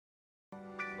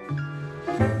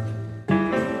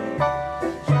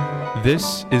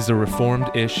This is the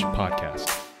Reformed-ish podcast.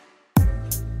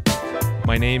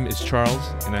 My name is Charles,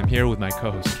 and I'm here with my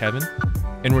co-host Kevin,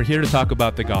 and we're here to talk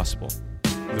about the gospel,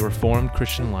 the Reformed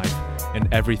Christian life,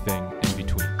 and everything in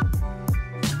between.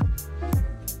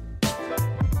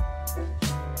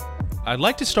 I'd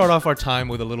like to start off our time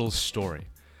with a little story.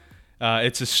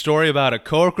 It's a story about a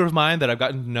coworker of mine that I've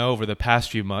gotten to know over the past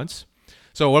few months.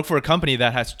 So I work for a company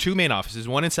that has two main offices,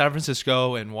 one in San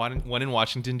Francisco and one in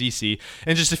Washington, D.C.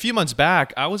 And just a few months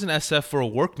back, I was in SF for a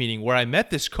work meeting where I met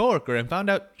this coworker and found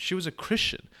out she was a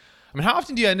Christian. I mean, how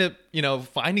often do you end up,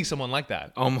 finding someone like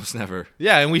that? Almost never.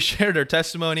 Yeah, and we shared her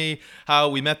testimony, how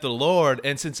we met the Lord.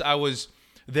 And since I was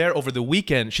there over the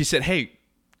weekend, she said, "Hey,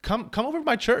 come over to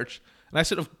my church." And I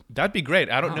said, "Oh, that'd be great.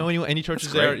 I don't know any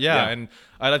churches there." Yeah, and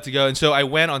I'd like to go. And so I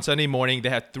went on Sunday morning. They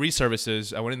had 3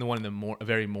 services. I went in the one in the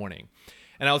very morning.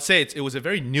 And I would say it was a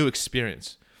very new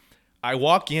experience. I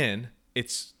walk in,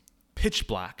 it's pitch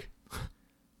black,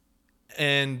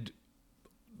 and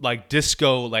like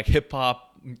disco, like hip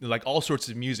hop, like all sorts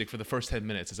of music for the first 10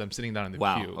 minutes as I'm sitting down in the pew.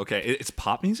 Wow. Okay. It's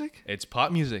pop music? It's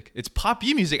pop music. It's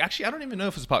pop-y music. Actually, I don't even know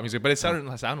if it's pop music, but it sounded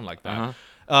like that.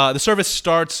 The service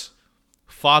starts,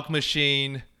 fog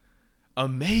machine,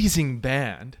 amazing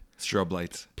band. Strobe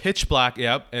lights. Pitch black,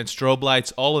 yep, and strobe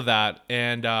lights, all of that.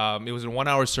 And it was a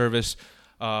 1-hour service.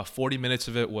 40 minutes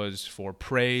of it was for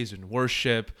praise and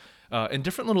worship and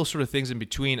different little sort of things in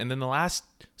between. And then the last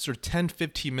sort of 10,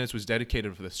 15 minutes was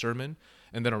dedicated for the sermon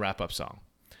and then a wrap-up song.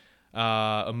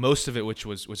 Most of it, which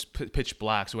was pitch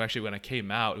black. So actually when I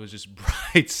came out, it was just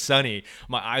bright, sunny.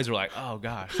 My eyes were like, oh,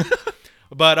 gosh.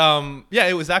 But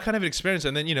it was that kind of an experience.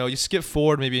 And then, you skip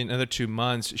forward maybe another 2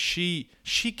 months. She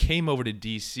came over to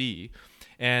D.C.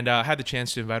 and had the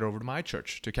chance to invite her over to my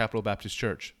church, to Capital Baptist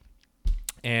Church.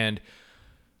 And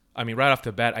I mean, right off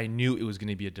the bat, I knew it was going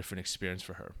to be a different experience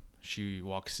for her. She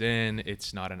walks in.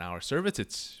 It's not an hour service.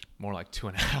 It's more like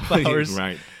 2.5 hours.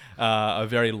 Right. A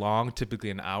very long, typically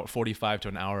an hour, 45 to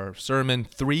an hour sermon,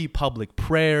 3 public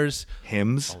prayers.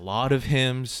 Hymns. A lot of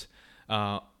hymns,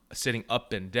 sitting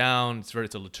up and down. It's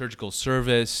a liturgical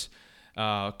service,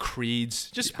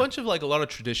 creeds, just a bunch of a lot of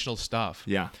traditional stuff.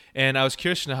 Yeah. And I was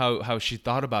curious to know how she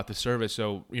thought about the service.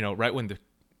 So, right when the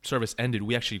service ended,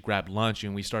 we actually grabbed lunch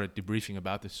and we started debriefing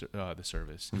about the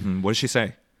service. Mm-hmm. What did she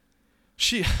say?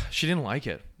 She didn't like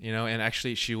it, and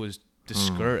actually she was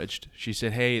discouraged. She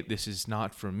said, "Hey, this is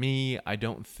not for me. I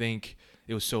don't think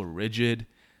it was so rigid.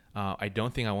 I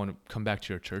don't think I want to come back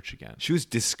to your church again." She was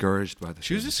discouraged by the.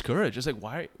 She was discouraged. It's like,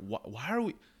 why are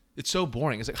we? It's so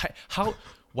boring. It's like,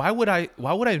 why would I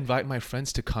invite my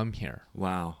friends to come here?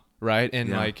 Wow. Right?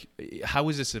 And how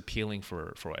is this appealing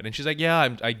for it? And she's like,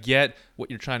 yeah, I get what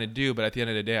you're trying to do, but at the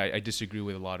end of the day, I disagree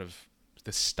with a lot of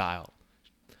the style.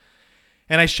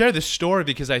 And I share this story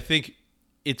because I think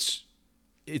it's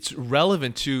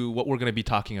relevant to what we're going to be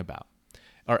talking about.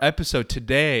 Our episode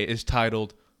today is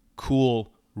titled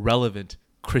Cool, Relevant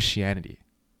Christianity.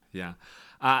 Yeah.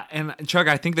 And Chuck,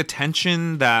 I think the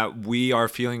tension that we are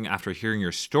feeling after hearing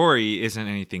your story isn't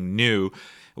anything new.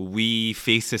 We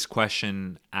face this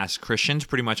question as Christians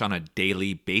pretty much on a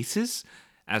daily basis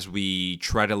as we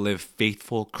try to live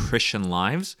faithful Christian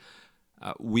lives.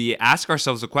 We ask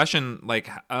ourselves the question,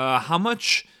 how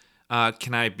much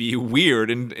can I be weird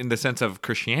in the sense of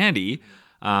Christianity,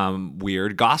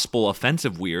 weird, gospel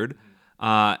offensive weird,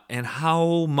 and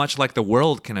how much like the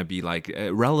world can I be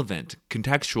relevant,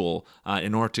 contextual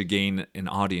in order to gain an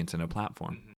audience and a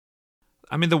platform?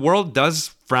 I mean, the world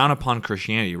does frown upon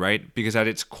Christianity, right? Because at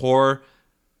its core,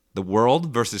 the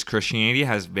world versus Christianity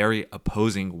has very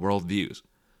opposing worldviews.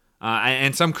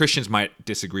 And some Christians might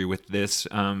disagree with this.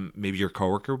 Maybe your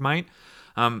coworker might.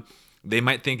 They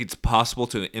might think it's possible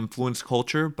to influence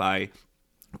culture by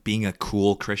being a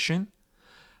cool Christian.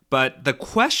 But the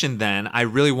question then I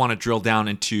really want to drill down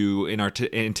into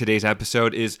in today's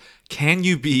episode is, can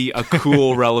you be a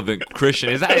cool, relevant Christian?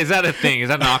 Is that a thing? Is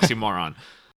that an oxymoron?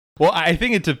 Well, I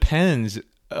think it depends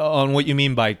on what you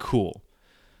mean by cool.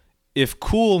 If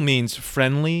cool means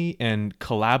friendly and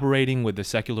collaborating with the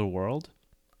secular world,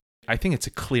 I think it's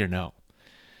a clear no.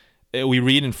 We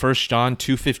read in 1 John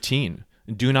 2:15,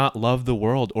 "Do not love the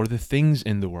world or the things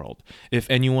in the world. If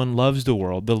anyone loves the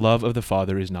world, the love of the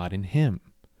Father is not in him."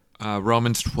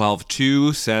 Romans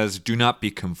 12:2 says, "Do not be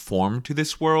conformed to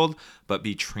this world, but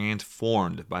be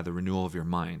transformed by the renewal of your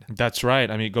mind." That's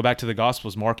right. I mean, go back to the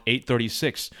Gospels, Mark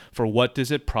 8:36. "For what does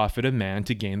it profit a man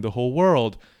to gain the whole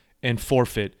world and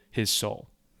forfeit his soul?"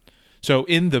 So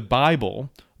in the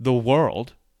Bible, the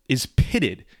world is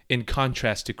pitted in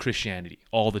contrast to Christianity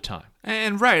all the time.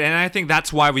 And right, and I think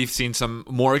that's why we've seen some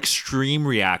more extreme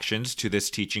reactions to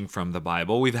this teaching from the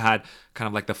Bible. We've had kind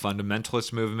of like the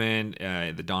fundamentalist movement,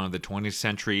 the dawn of the 20th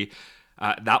century.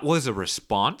 That was a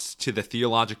response to the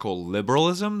theological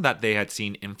liberalism that they had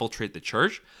seen infiltrate the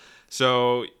church.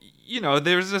 So,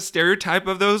 there's a stereotype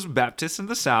of those Baptists in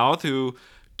the South who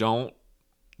don't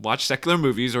watch secular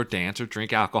movies or dance or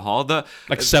drink alcohol.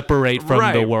 Separate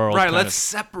from the world. Right, let's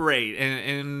separate.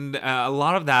 And a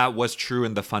lot of that was true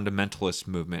in the fundamentalist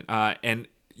movement. And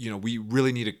we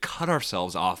really need to cut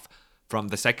ourselves off from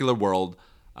the secular world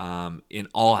in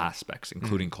all aspects,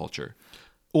 including culture.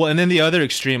 Well, and then the other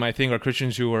extreme, I think, are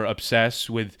Christians who are obsessed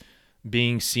with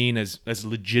being seen as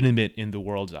legitimate in the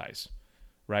world's eyes.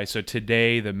 Right, so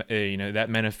today, that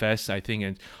manifests, I think,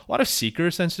 in a lot of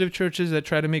seeker-sensitive churches that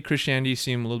try to make Christianity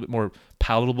seem a little bit more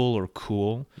palatable or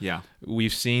cool. Yeah,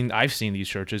 I've seen these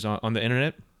churches on the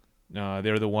internet.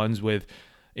 They're the ones with,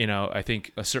 I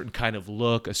think a certain kind of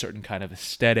look, a certain kind of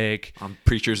aesthetic.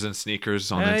 Preachers and sneakers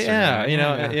on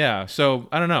Instagram. Yeah. So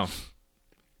I don't know.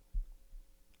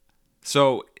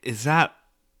 So is that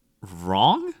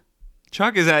wrong?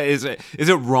 Chuck, is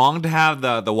it wrong to have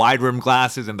the wide rim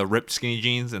glasses and the ripped skinny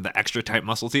jeans and the extra tight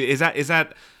muscle tee? Is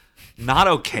that not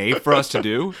okay for us to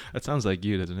do? That sounds like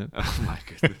you, doesn't it? Oh my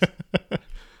goodness.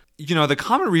 The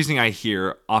common reasoning I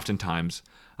hear oftentimes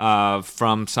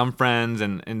from some friends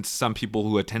and some people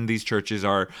who attend these churches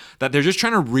are that they're just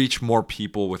trying to reach more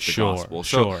people with the gospel.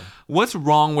 So what's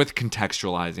wrong with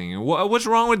contextualizing? What's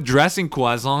wrong with dressing cool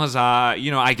as long as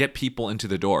I get people into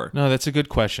the door? No, that's a good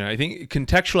question. I think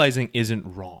contextualizing isn't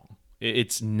wrong.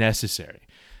 It's necessary.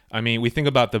 I mean, we think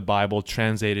about the Bible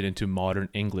translated into modern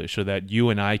English so that you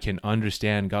and I can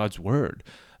understand God's word.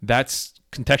 That's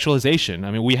contextualization. I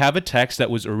mean, we have a text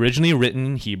that was originally written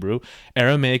in Hebrew,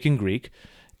 Aramaic, and Greek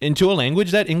into a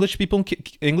language that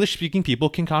English-speaking people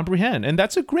can comprehend. And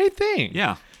that's a great thing.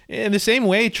 Yeah. In the same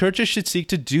way, churches should seek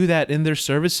to do that in their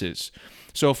services.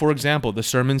 So, for example, the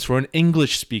sermons for an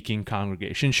English-speaking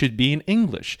congregation should be in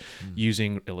English,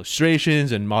 using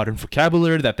illustrations and modern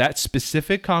vocabulary that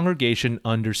specific congregation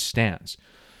understands.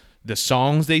 The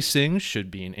songs they sing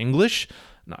should be in English,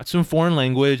 not some foreign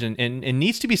language, and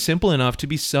needs to be simple enough to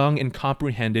be sung and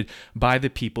comprehended by the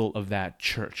people of that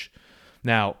church.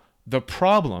 Now, the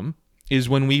problem is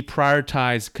when we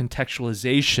prioritize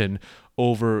contextualization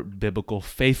over biblical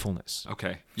faithfulness.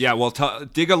 Okay. Yeah, well,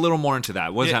 dig a little more into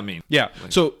that. What does that mean? Yeah.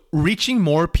 So reaching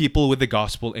more people with the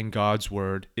gospel and God's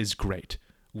word is great.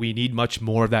 We need much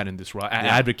more of that in this world. I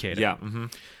advocate it. Yeah. Mm-hmm.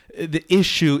 The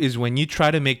issue is when you try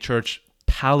to make church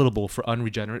palatable for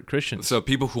unregenerate Christians. So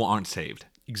people who aren't saved.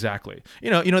 Exactly.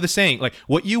 You know the saying, like,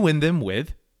 what you win them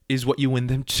with is what you win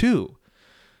them to.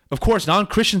 Of course,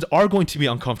 non-Christians are going to be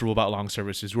uncomfortable about long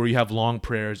services where you have long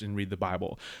prayers and read the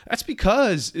Bible. That's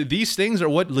because these things are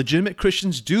what legitimate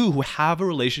Christians do who have a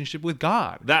relationship with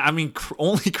God.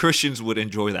 Only Christians would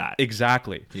enjoy that.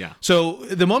 Exactly. Yeah. So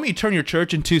the moment you turn your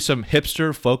church into some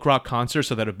hipster folk rock concert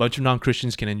so that a bunch of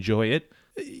non-Christians can enjoy it,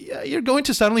 you're going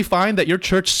to suddenly find that your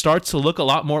church starts to look a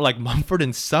lot more like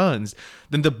Mumford & Sons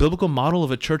than the biblical model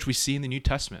of a church we see in the New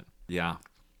Testament. Yeah.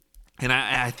 And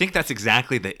I think that's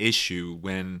exactly the issue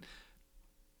when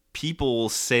people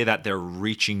say that they're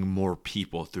reaching more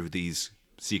people through these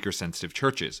seeker-sensitive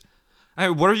churches.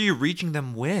 What are you reaching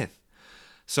them with?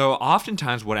 So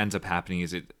oftentimes what ends up happening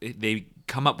is they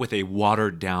come up with a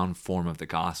watered-down form of the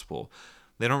gospel.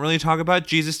 They don't really talk about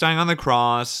Jesus dying on the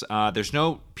cross. There's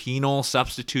no penal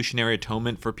substitutionary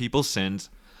atonement for people's sins.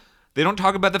 They don't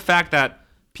talk about the fact that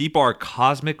people are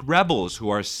cosmic rebels who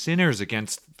are sinners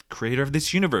against the creator of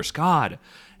this universe, God,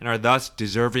 and are thus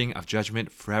deserving of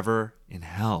judgment forever in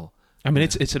hell. I mean,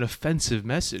 it's an offensive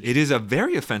message. It is a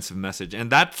very offensive message, and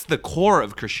that's the core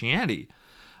of Christianity.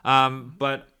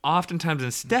 But oftentimes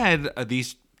instead,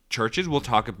 these churches will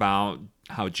talk about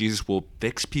how Jesus will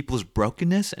fix people's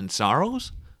brokenness and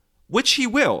sorrows, which he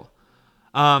will.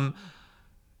 But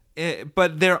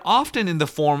they're often in the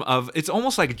form of, it's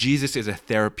almost like Jesus is a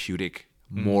therapeutic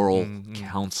moral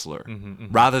counselor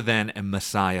rather than a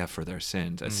messiah for their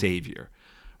sins, a savior.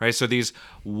 Right? So these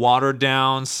watered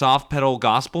down, soft pedal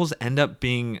gospels end up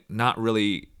being not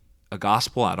really a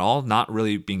gospel at all, not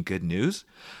really being good news.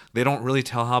 They don't really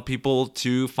tell how people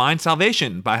to find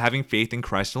salvation by having faith in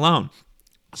Christ alone.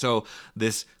 So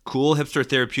this cool hipster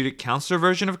therapeutic counselor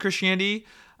version of Christianity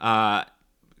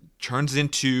turns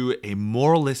into a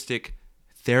moralistic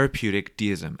therapeutic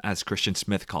deism, as Christian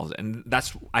Smith calls it. And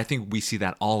I think we see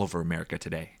that all over America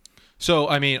today. So,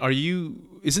 I mean,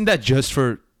 isn't that just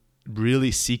for really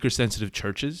seeker-sensitive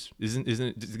churches? Isn't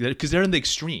it? Because they're in the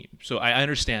extreme. So I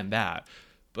understand that.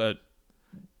 But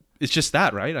it's just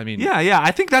that, right? I mean... Yeah.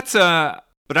 I think that's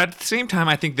But at the same time,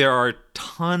 I think there are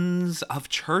tons of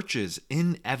churches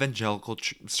in evangelical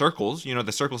circles,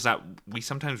 the circles that we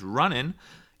sometimes run in,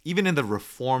 even in the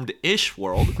reformed-ish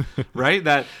world, right?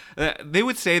 That they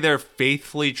would say they're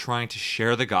faithfully trying to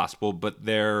share the gospel, but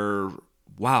they really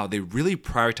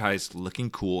prioritize looking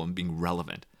cool and being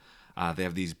relevant. They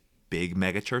have these big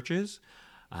mega churches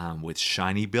with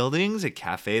shiny buildings, a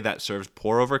cafe that serves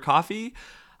pour-over coffee,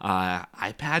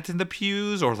 iPads in the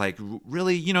pews, or like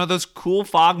really, those cool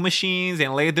fog machines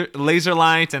and laser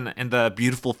lights and the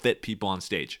beautiful fit people on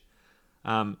stage.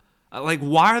 Why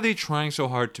are they trying so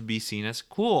hard to be seen as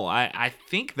cool? I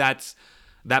think that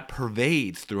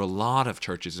pervades through a lot of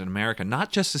churches in America,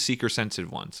 not just the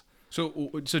seeker-sensitive ones.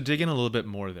 So dig in a little bit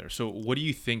more there. So what do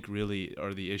you think really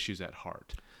are the issues at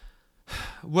heart?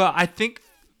 Well, I think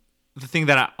the thing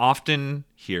that I often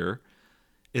hear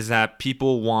is that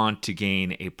people want to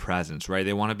gain a presence, right?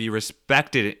 They want to be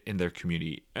respected in their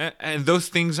community. And those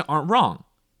things aren't wrong,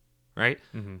 right?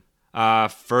 Mm-hmm.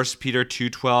 1 Peter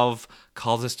 2:12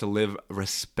 calls us to live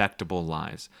respectable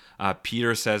lives.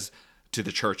 Peter says to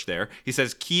the church there, he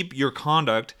says, keep your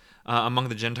conduct among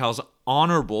the Gentiles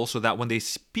honorable, so that when they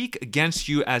speak against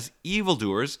you as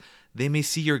evildoers, they may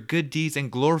see your good deeds and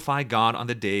glorify God on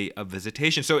the day of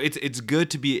visitation. So it's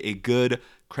good to be a good,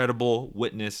 credible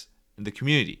witness in the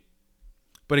community.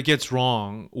 But it gets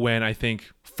wrong when I think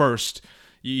first,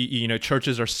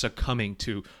 churches are succumbing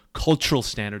to cultural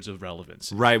standards of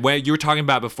relevance. Right. What you were talking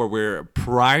about before, we're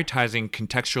prioritizing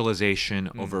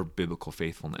contextualization over biblical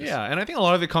faithfulness. Yeah, and I think a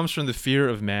lot of it comes from the fear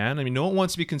of man. I mean, no one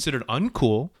wants to be considered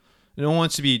uncool. No one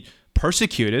wants to be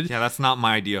persecuted. Yeah, that's not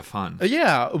my idea of fun.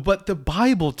 Yeah, but the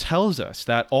Bible tells us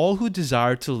that all who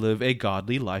desire to live a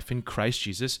godly life in Christ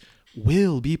Jesus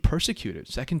will be persecuted.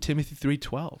 2 Timothy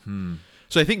 3:12.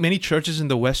 So I think many churches in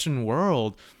the Western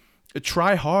world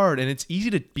try hard, and it's easy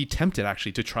to be tempted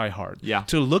actually to try hard. Yeah.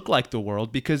 To look like the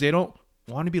world because they don't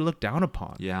want to be looked down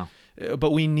upon. Yeah.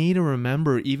 But we need to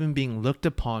remember, even being looked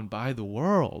upon by the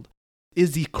world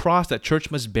is the cross that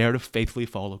church must bear to faithfully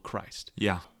follow Christ.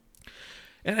 Yeah.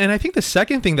 And I think the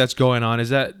second thing that's going on is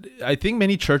that I think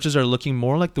many churches are looking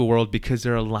more like the world because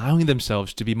they're allowing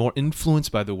themselves to be more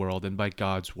influenced by the world than by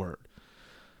God's word.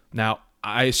 Now,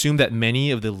 I assume that many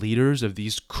of the leaders of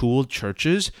these cool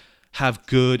churches have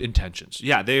good intentions.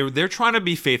 Yeah, they're trying to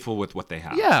be faithful with what they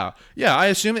have. Yeah, I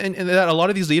assume and that a lot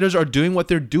of these leaders are doing what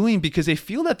they're doing because they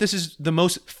feel that this is the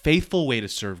most faithful way to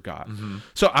serve God. Mm-hmm.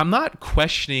 So I'm not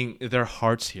questioning their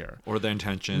hearts here. Or their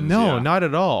intentions. No, not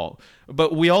at all.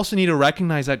 But we also need to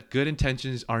recognize that good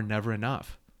intentions are never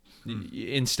enough.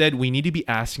 Instead, we need to be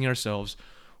asking ourselves,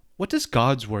 what does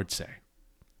God's word say?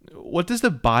 What does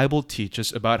the Bible teach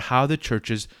us about how the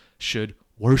churches should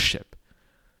worship?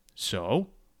 So,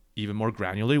 even more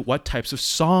granularly, what types of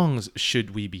songs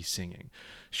should we be singing?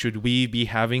 Should we be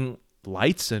having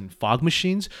lights and fog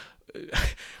machines?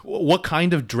 What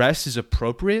kind of dress is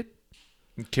appropriate?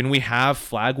 Can we have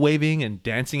flag waving and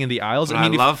dancing in the aisles? I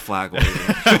love flag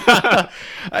waving.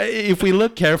 If we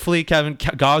look carefully, Kevin,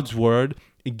 God's word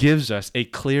gives us a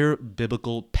clear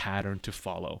biblical pattern to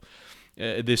follow.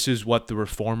 This is what the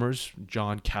reformers,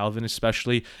 John Calvin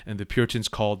especially, and the Puritans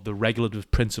called the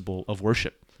regulative principle of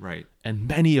worship. Right. And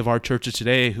many of our churches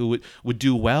today who would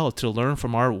do well to learn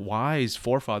from our wise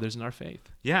forefathers in our faith.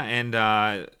 Yeah,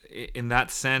 and in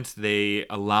that sense, they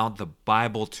allowed the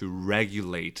Bible to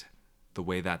regulate the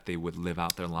way that they would live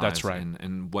out their lives. That's right.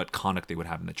 And what conduct they would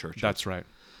have in the church. That's right.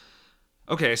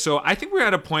 Okay, so I think we're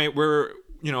at a point where,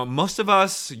 most of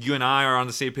us, you and I, are on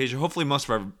the same page. Hopefully most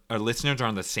of our listeners are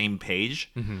on the same page.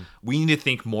 Mm-hmm. We need to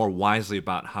think more wisely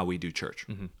about how we do church.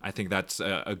 Mm-hmm. I think that's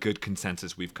a good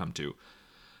consensus we've come to.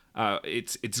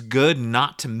 It's good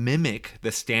not to mimic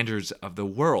the standards of the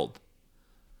world.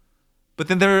 But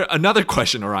then another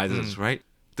question arises, right?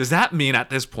 Does that mean at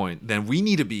this point, then we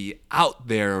need to be out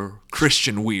there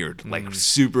Christian weird, like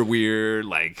super weird,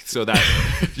 like so that,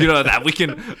 that we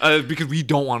can, because we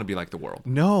don't want to be like the world.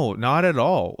 No, not at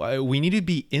all. We need to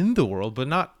be in the world, but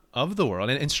not of the world.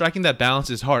 And striking that balance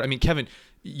is hard. I mean, Kevin,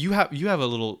 you have a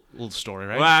little story,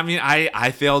 right? Well, I mean, I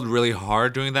failed really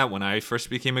hard doing that when I first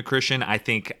became a Christian. I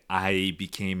think I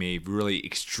became a really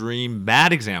extreme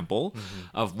bad example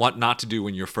of what not to do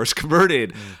when you're first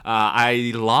converted.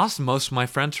 I lost most of my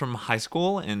friends from high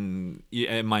school and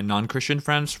my non-Christian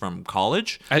friends from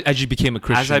college. As you became a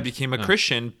Christian? As I became a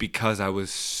Christian, because I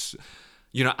was...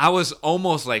 I was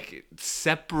almost like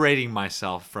separating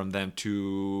myself from them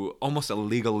to almost a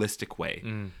legalistic way,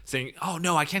 saying, "Oh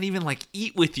no, I can't even like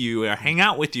eat with you or hang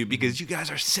out with you because you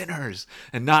guys are sinners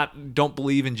and don't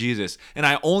believe in Jesus." And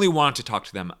I only wanted to talk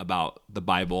to them about the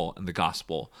Bible and the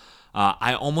gospel.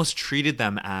 I almost treated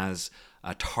them as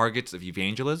targets of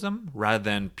evangelism rather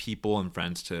than people and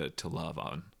friends to love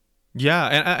on. Yeah,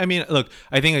 and I mean, look,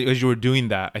 I think as you were doing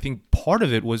that, I think part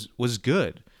of it was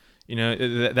good. You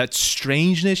know, that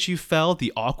strangeness you felt,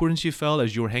 the awkwardness you felt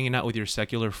as you were hanging out with your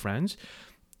secular friends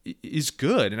is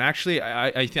good. And actually,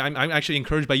 I'm actually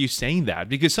encouraged by you saying that,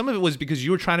 because some of it was because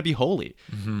you were trying to be holy,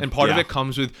 and part of it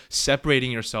comes with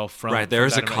separating yourself from Right, there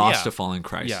is a cost yeah. to following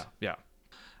Christ. Yeah, yeah.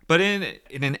 But in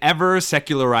an ever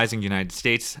secularizing United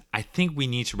States, I think we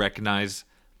need to recognize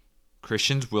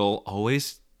Christians will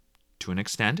always, to an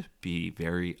extent, be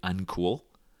very uncool.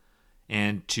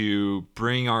 And to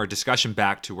bring our discussion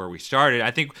back to where we started,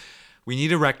 I think we need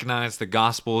to recognize the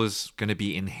gospel is going to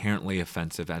be inherently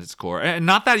offensive at its core. And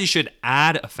not that you should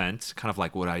add offense, kind of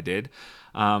like what I did,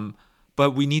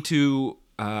 but we need to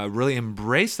really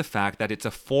embrace the fact that it's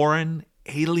a foreign,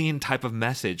 alien type of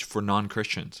message for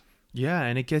non-Christians. Yeah,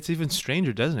 and it gets even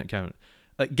stranger, doesn't it, Kevin?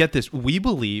 Get this. We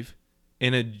believe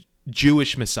in a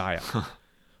Jewish Messiah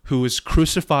who was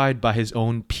crucified by his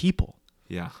own people.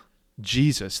 Yeah.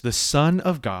 Jesus, the Son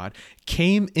of God,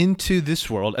 came into this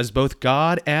world as both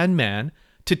God and man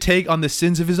to take on the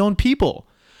sins of his own people.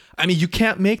 I mean, you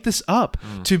can't make this up.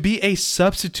 To be a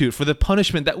substitute for the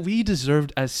punishment that we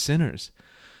deserved as sinners.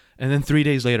 And then 3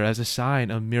 days later, as a sign,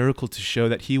 a miracle to show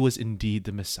that he was indeed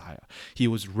the Messiah. He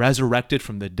was resurrected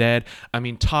from the dead. I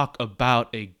mean, talk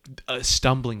about a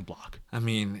stumbling block. I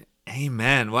mean,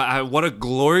 amen. What a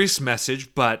glorious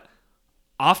message, but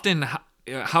often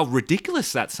how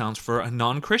ridiculous that sounds for a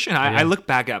non-Christian. I look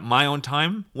back at my own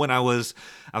time when I was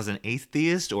an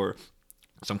atheist or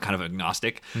some kind of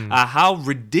agnostic, how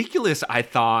ridiculous I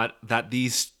thought that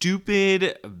these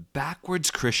stupid,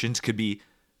 backwards Christians could be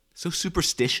so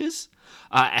superstitious.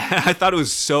 I thought it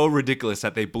was so ridiculous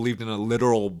that they believed in a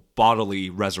literal bodily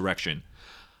resurrection.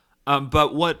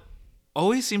 But what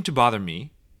always seemed to bother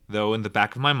me, though, in the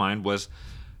back of my mind was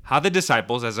how the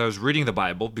disciples, as I was reading the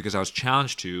Bible, because I was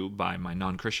challenged to by my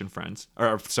non-Christian friends,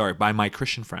 by my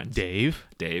Christian friends, Dave.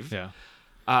 Yeah.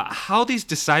 How these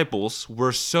disciples who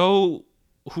were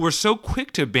so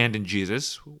quick to abandon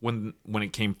Jesus when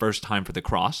it came first time for the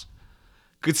cross,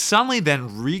 could suddenly then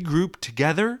regroup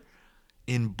together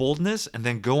in boldness and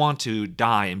then go on to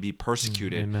die and be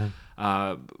persecuted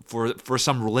for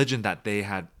some religion that they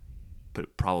had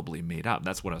probably made up.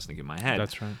 That's what I was thinking in my head.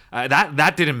 That's right.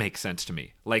 That didn't make sense to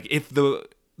me. Like, if the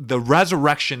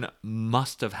resurrection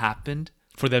must have happened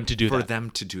For them to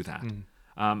do that.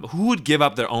 Who would give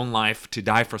up their own life to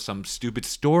die for some stupid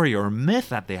story or myth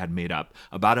that they had made up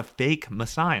about a fake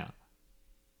Messiah?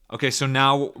 Okay, so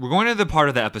now we're going to the part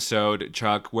of the episode,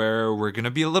 Chuck, where we're going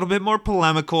to be a little bit more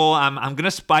polemical. I'm going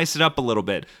to spice it up a little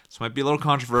bit. This might be a little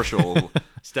controversial.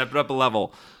 Step it up a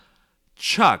level.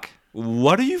 Chuck,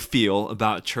 what do you feel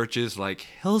about churches like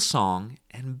Hillsong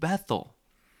and Bethel?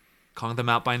 Calling them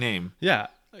out by name. Yeah,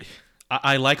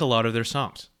 I like a lot of their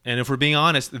songs. And if we're being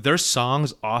honest, their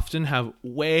songs often have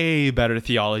way better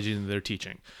theology than their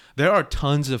teaching. There are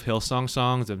tons of Hillsong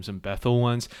songs and some Bethel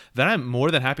ones that I'm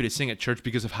more than happy to sing at church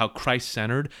because of how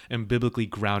Christ-centered and biblically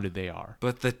grounded they are.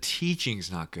 But the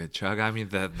teaching's not good, Chuck. I mean,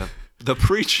 the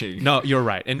preaching. No, you're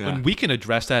right. And we can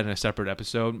address that in a separate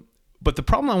episode. But the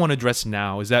problem I want to address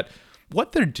now is that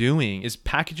what they're doing is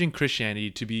packaging Christianity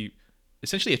to be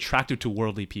essentially attractive to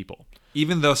worldly people.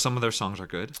 Even though some of their songs are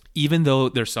good? Even though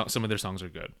some of their songs are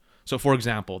good. So, for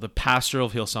example, the pastor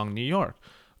of Hillsong New York,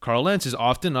 Carl Lentz, is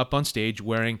often up on stage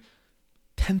wearing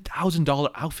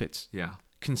 $10,000 outfits. Yeah.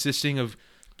 Consisting of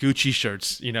Gucci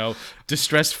shirts,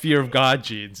 distressed Fear of God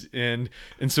jeans, and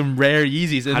some rare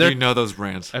Yeezys. And how do you know those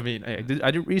brands? I mean,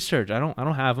 I did research. I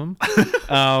don't have them.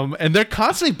 And they're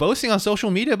constantly boasting on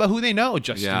social media about who they know: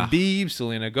 Justin Bieber,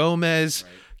 Selena Gomez,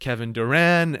 Kevin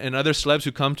Durant, and other celebs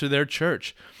who come to their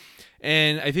church.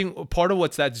 And I think part of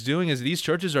what that's doing is these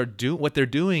churches are what they're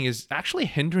doing is actually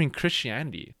hindering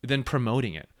Christianity than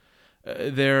promoting it.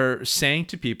 They're saying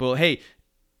to people, hey,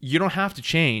 you don't have to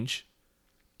change.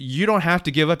 You don't have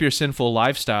to give up your sinful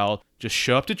lifestyle. Just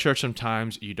show up to church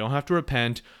sometimes. You don't have to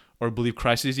repent or believe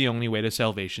Christ is the only way to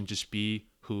salvation. Just be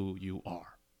who you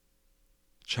are.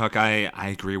 Chuck, I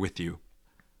agree with you.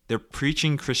 They're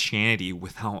preaching Christianity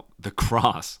without the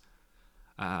cross.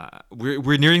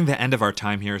 We're nearing the end of our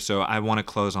time here, so I want to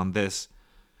close on this.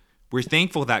 We're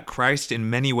thankful that Christ in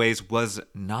many ways was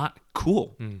not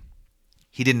cool.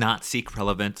 He did not seek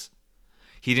relevance.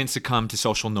 He didn't succumb to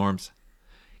social norms.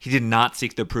 He did not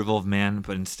seek the approval of man,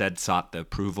 but instead sought the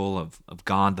approval of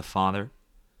God the Father.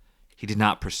 He did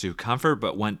not pursue comfort,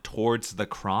 but went towards the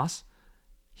cross.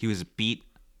 He was beat,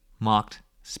 mocked,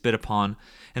 spit upon,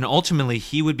 and ultimately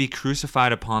he would be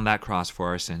crucified upon that cross for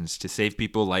our sins to save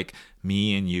people like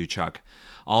me and you, Chuck,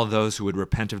 all those who would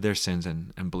repent of their sins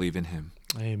and believe in him.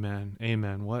 Amen.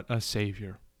 Amen. What a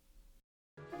Savior.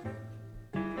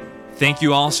 Thank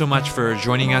you all so much for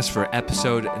joining us for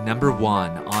episode number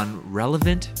 1 on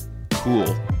relevant,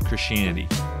 cool Christianity.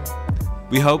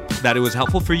 We hope that it was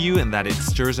helpful for you and that it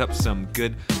stirs up some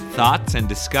good thoughts and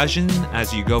discussion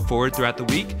as you go forward throughout the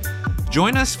week.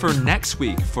 Join us for next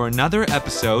week for another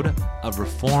episode of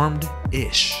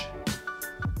Reformed-ish.